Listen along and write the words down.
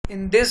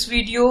In this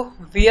video,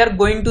 we are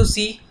going to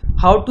see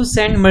how to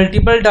send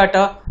multiple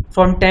data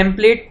from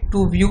template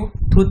to view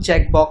through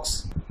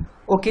checkbox.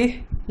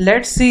 Okay,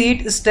 let's see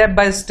it step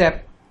by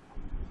step.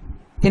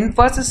 In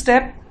first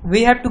step,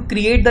 we have to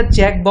create the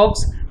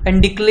checkbox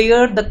and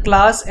declare the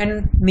class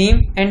and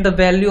name and the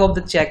value of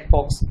the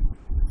checkbox.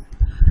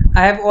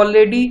 I have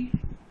already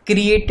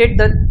created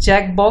the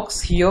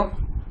checkbox here.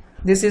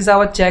 This is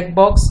our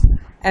checkbox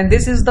and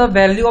this is the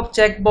value of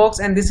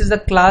checkbox and this is the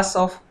class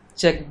of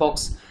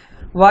checkbox.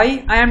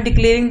 Why I am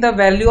declaring the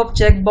value of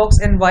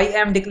checkbox and why I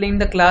am declaring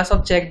the class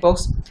of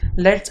checkbox,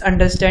 let's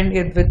understand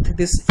it with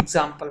this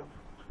example.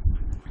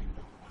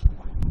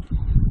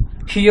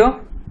 Here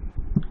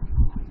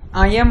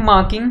I am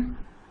marking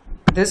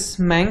this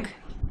Mank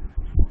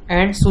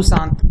and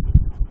Susant.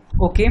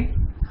 Okay,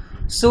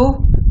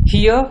 so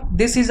here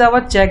this is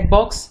our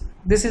checkbox,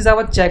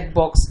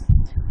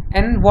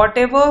 and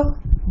whatever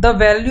the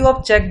value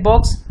of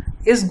checkbox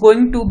is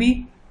going to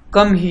be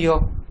come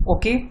here.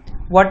 Okay,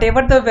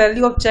 whatever the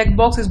value of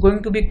checkbox is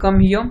going to be come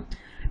here,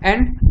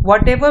 and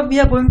whatever we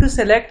are going to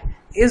select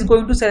is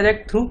going to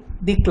select through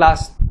the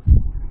class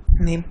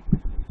name.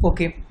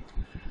 Okay,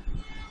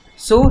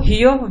 so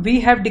here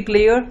we have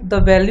declared the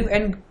value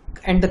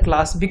and the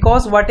class,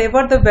 because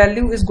whatever the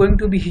value is going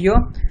to be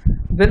here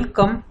will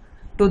come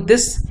to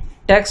this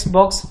text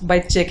box by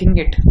checking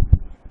it.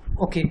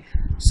 Okay,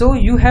 so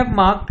you have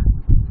marked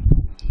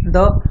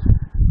the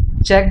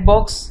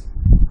checkbox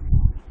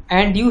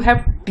and you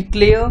have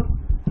declared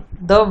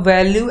the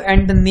value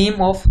and the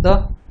name of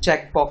the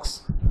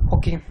checkbox.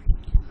 Okay,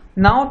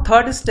 now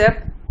third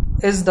step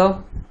is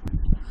the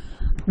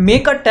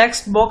make a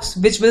text box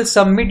which will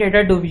submit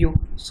data to view.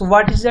 So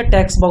what is the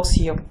text box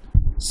here?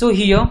 So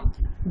here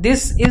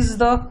this is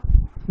the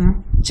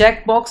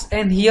checkbox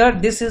and here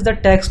this is the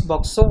text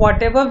box. So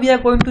whatever we are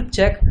going to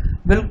check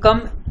will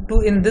come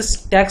to in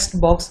this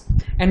text box,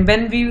 and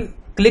when we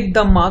click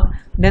the mark,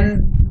 then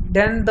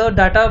the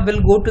data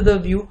will go to the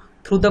view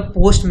through the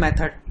post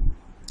method.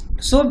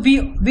 So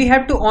we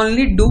have to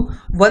only do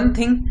one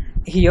thing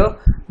here.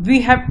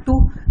 We have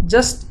to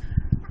just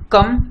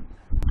come,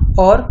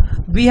 or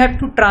we have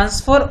to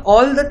transfer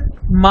all the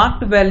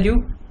marked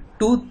value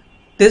to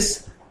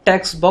this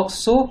text box.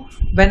 So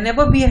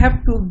whenever we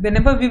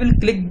will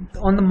click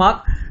on the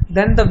mark,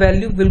 then the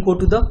value will go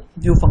to the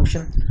view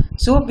function.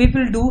 So we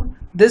will do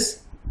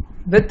this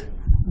with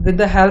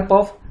the help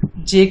of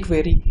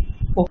jQuery.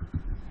 Okay.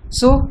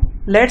 So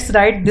let's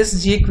write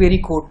this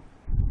jQuery code.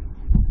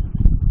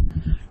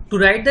 To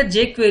write the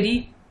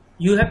jQuery,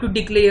 you have to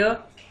declare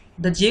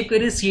the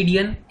jQuery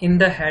CDN in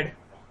the head.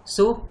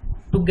 So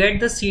to get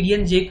the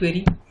CDN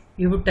jQuery,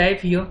 you will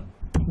type here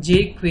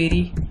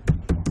jQuery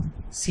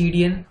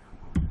CDN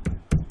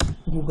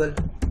Google.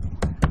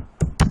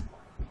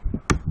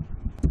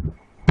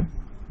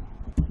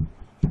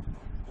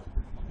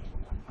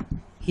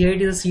 Here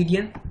it is a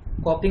CDN.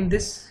 Copying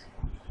this,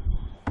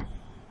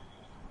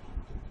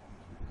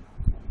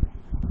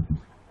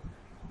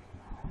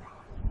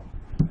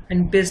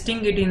 and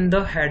pasting it in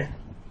the head.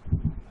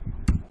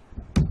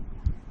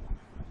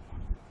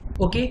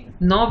 Okay,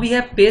 now we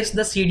have pasted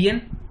the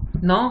CDN.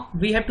 Now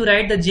we have to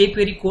write the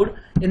jQuery code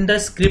in the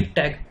script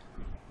tag.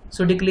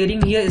 So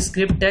declaring here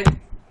script tag,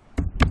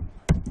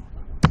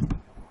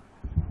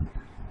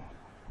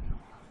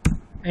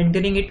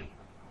 entering it.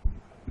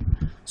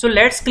 So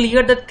let's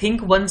clear the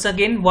thing once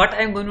again. What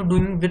I am going to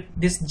do with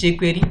this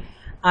jQuery,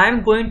 I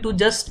am going to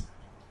just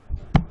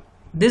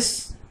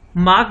this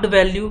marked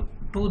value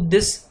to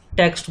this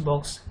text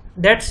box.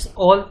 That's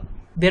all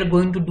we are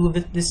going to do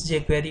with this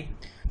jQuery.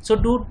 So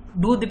to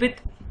do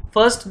with,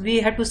 first we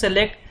have to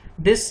select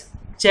this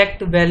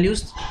checked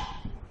values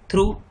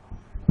through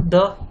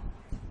the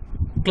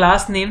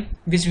class name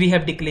which we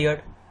have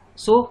declared.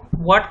 So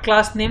what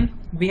class name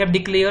we have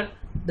declared?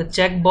 The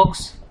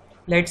checkbox.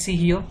 Let's see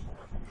here.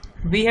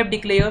 We have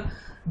declared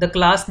the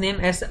class name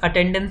as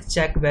attendance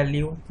check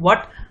value.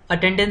 What?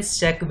 Attendance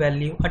check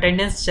value.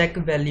 Attendance check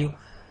value.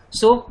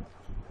 So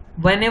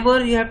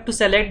whenever you have to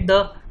select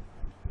the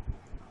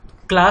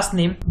class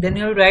name, then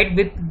you write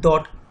with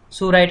dot.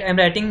 So right, I'm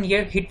writing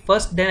here, hit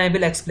first, then I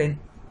will explain.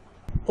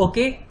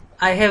 Okay,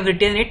 I have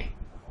written it.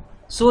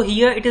 So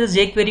here it is a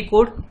jQuery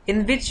code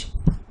in which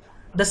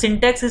the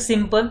syntax is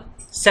simple: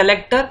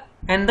 selector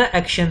and the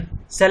action.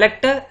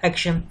 Selector,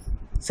 action.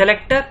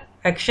 Selector,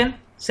 action.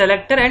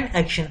 Selector and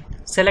action.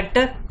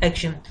 Selector,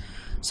 action.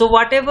 So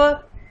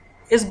whatever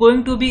is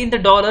going to be in the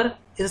dollar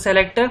is a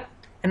selector,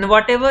 and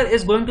whatever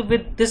is going to be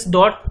with this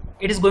dot,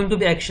 it is going to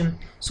be action.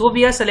 So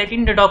we are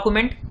selecting the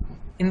document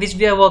in which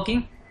we are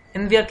working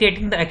and we are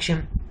creating the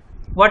action.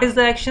 What is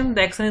the action?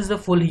 The action is the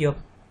full here.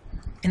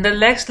 In the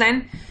next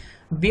line,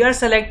 we are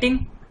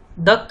selecting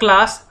the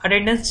class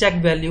attendance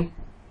check value.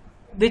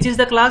 Which is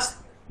the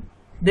class?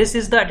 This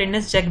is the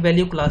attendance check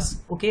value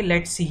class. Okay,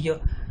 let's see here.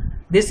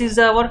 This is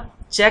our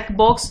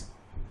checkbox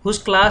whose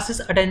class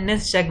is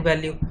attendance check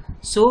value.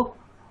 So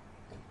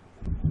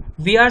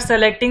we are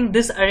selecting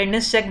this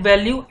attendance check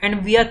value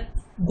and we are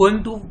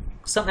going to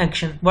some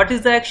action. What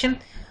is the action?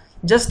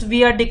 Just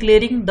we are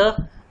declaring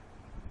the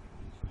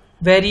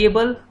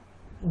variable,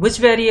 which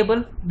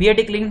variable we are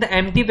declaring the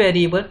empty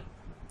variable.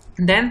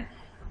 Then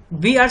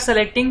we are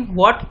selecting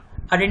what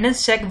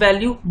attendance check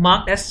value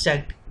marked as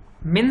checked,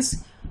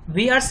 means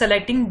we are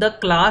selecting the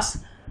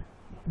class,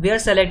 we are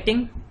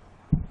selecting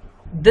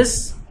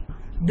this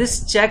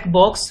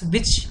checkbox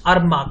which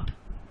are marked.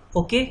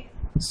 Okay,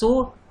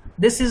 so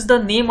this is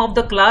the name of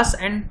the class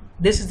and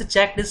this is the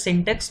check, this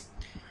syntax.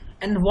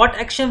 And what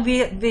action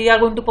we are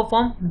going to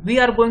perform? We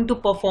are going to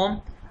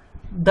perform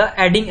the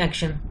adding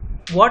action.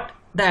 What?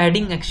 The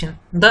adding action.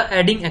 The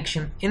adding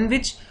action in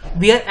which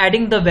we are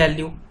adding the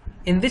value,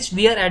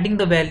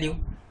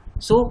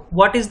 so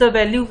what is the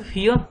value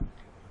here?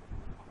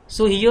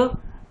 So here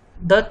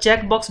the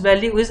checkbox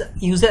value is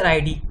user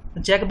ID. The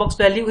checkbox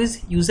value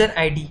is user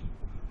ID.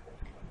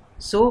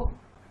 So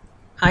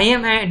I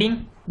am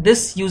adding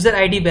this user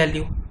ID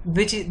value,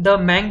 which is the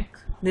mank,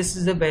 this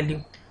is the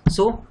value.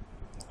 So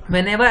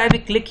whenever I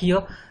will click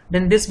here,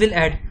 then this will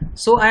add.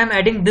 So I am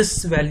adding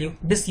this value,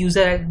 this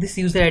user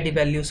ID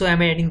value. So I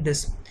am adding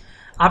this.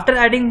 After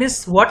adding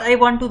this, what I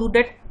want to do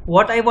that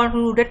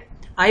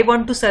I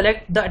want to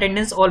select the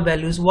attendance all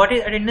values. What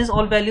is attendance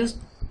all values?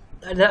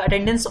 The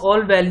attendance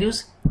all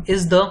values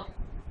is the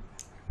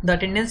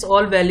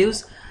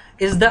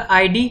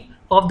ID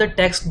of the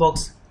text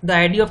box. The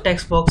ID of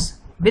text box.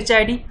 Which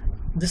ID?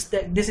 This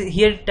is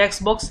here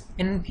text box,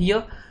 and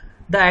here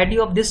the ID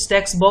of this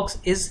text box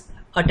is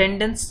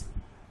attendance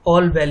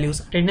all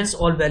values.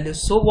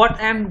 So what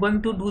I am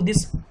going to do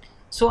this,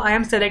 so I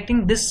am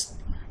selecting this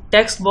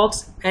text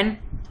box and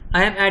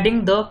I am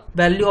adding the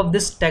value of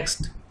this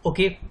text.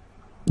 Okay,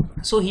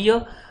 so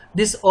here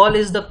this all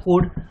is the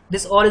code,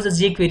 this all is the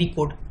jQuery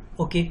code.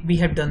 Okay, we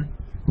have done.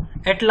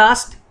 At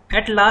last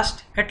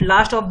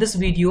of this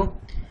video,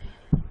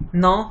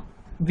 now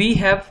we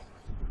have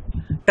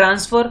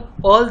transfer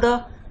all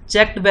the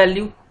checked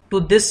value to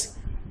this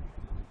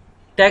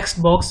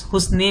text box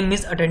whose name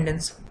is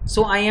attendance.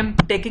 So I am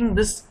taking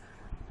this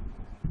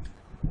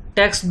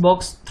text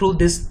box through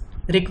this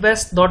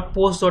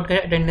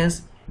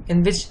request.post.getAttendance,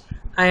 in which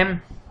I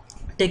am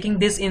taking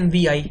this in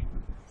VI.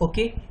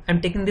 Okay,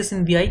 I'm taking this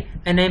in VI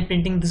and I am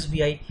printing this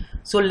VI.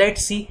 So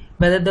let's see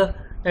whether the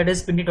data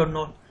is printed or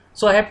not.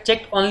 So I have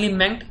checked only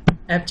manked,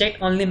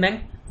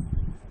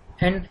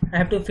 and I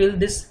have to fill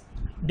this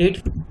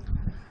date.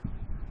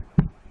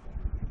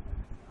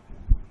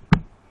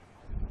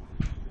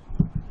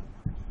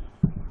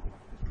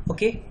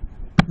 Okay,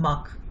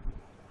 mark.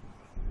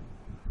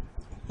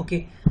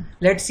 Okay,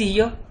 let's see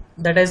here,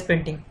 data is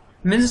printing,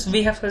 means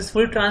we have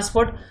successfully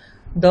transferred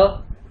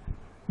the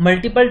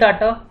multiple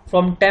data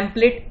from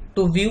template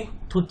to view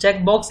through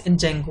checkbox in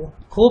Django.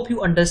 Hope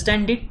you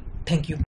understand it. Thank you.